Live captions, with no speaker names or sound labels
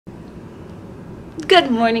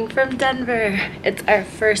Good morning from Denver. It's our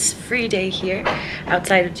first free day here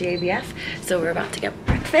outside of GABF, so we're about to get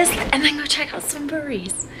breakfast and then go check out some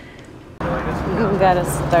breweries. We gotta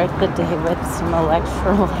start the day with some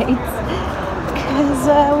electrolytes because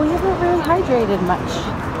we haven't really hydrated much.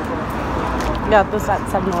 Got this at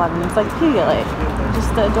 7-Eleven. It's like Pedialyte,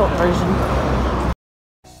 just the adult version.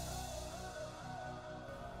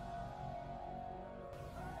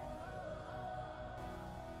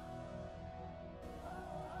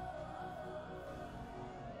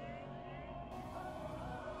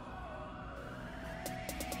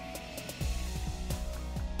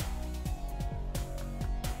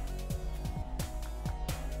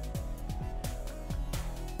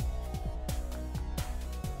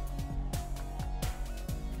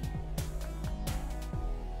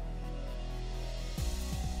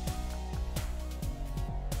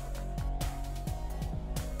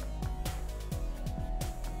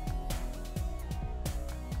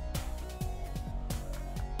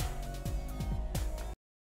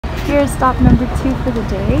 Here's stop number 2 for the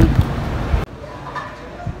day.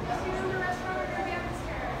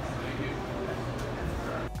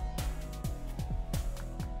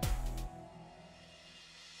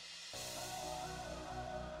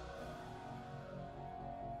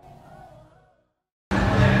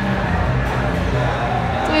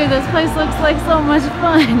 Dude, this place looks like so much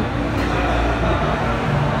fun.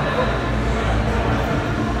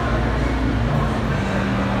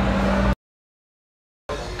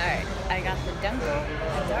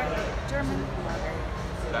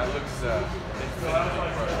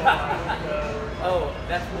 Oh,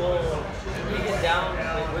 that's wool. When we get down,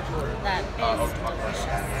 like which order? That is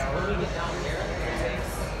delicious. When we get down here,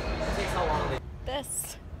 it takes how long?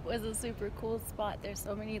 This was a super cool spot. There's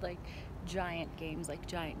so many like giant games, like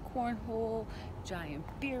giant cornhole, giant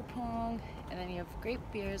beer pong, and then you have great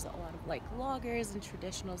beers, a lot of like lagers and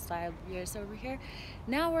traditional style beers over here.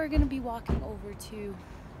 Now we're gonna be walking over to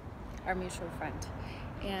our mutual friend.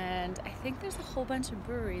 And I think there's a whole bunch of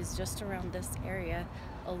breweries just around this area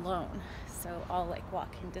alone, so all like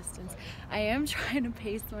walking distance. I am trying to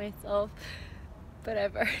pace myself, but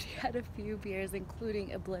I've already had a few beers,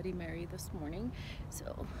 including a Bloody Mary this morning,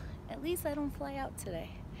 so at least I don't fly out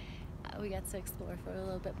today. We got to explore for a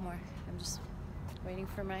little bit more. I'm just waiting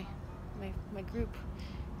for my group.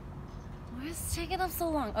 Why is it taking up so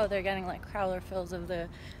long? Oh, they're getting like crowler fills of the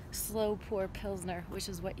slow pour Pilsner, which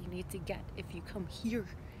is what you need to get if you come here.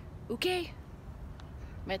 Okay?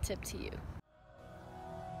 My tip to you.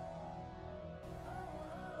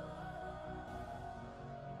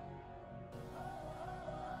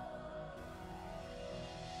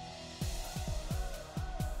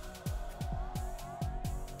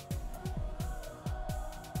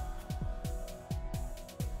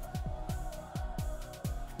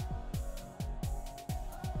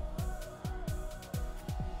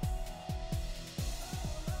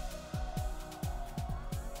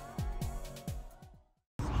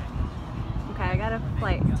 I got a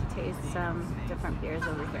flight to taste some different beers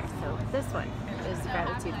over here. So this one is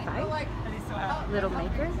Gratitude 5, Little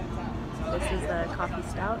Maker. This is a coffee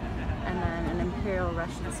stout, and then an Imperial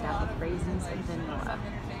Russian stout with raisins and vanilla.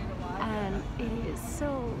 And it is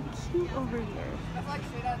so cute over here.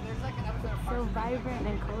 It's so vibrant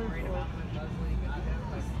and colorful.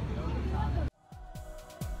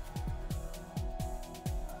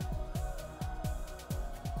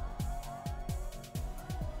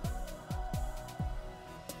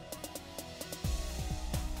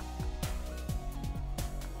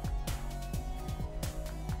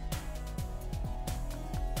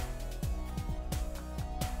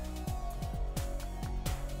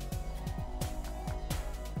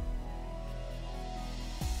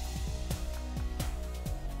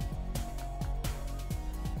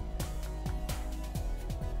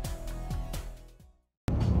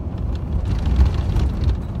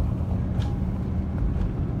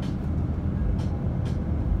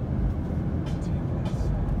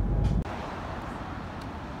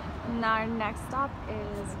 And our next stop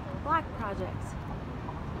is Black Project.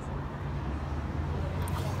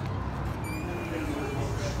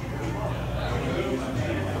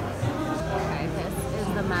 Okay, this is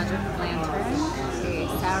the Magic Lantern,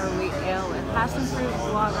 a sour wheat ale with passion fruit,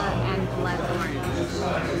 guava, and blood orange.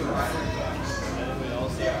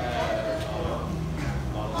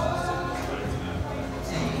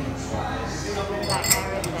 That guy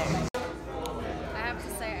right there. I have to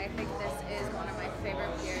say, I think this is one of my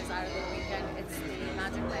favorite beers out of the weekend. It's the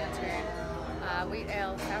Magic Lantern wheat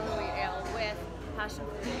ale, sour wheat ale with passion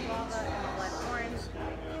fruit, guava, and blood orange.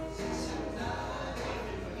 It's so good.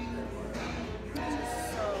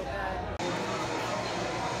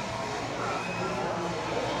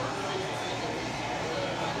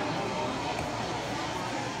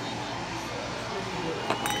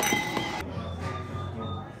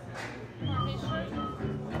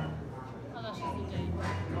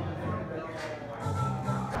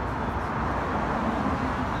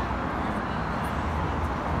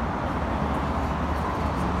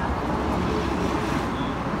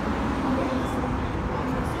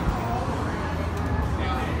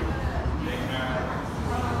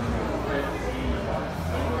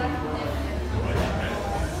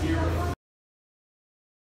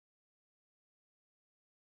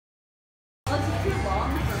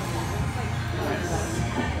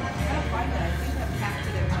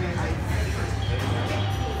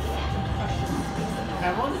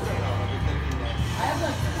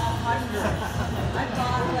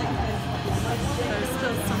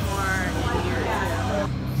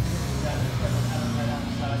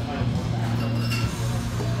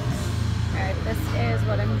 This is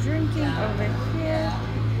what I'm drinking over here.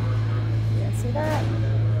 You can see that.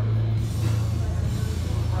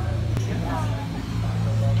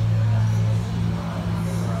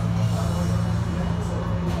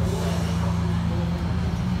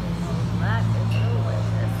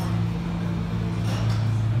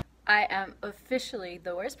 I am officially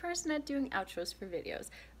the worst person at doing outros for videos,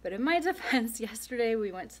 but in my defense, yesterday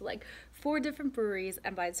we went to like 4 different breweries,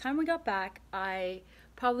 and by the time we got back, I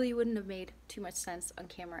probably wouldn't have made too much sense on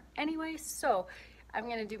camera anyway, so I'm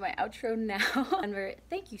gonna do my outro now. Denver,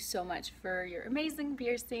 thank you so much for your amazing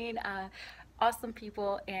beer scene, awesome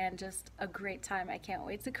people, and just a great time. I can't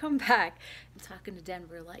wait to come back. I'm talking to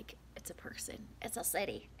Denver like it's a person, it's a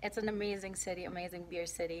city, it's an amazing city, amazing beer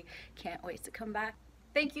city. Can't wait to come back.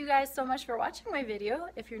 Thank you guys so much for watching my video.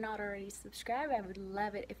 If you're not already subscribed, I would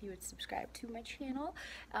love it if you would subscribe to my channel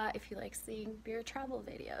if you like seeing beer travel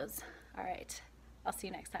videos. All right, I'll see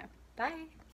you next time. Bye.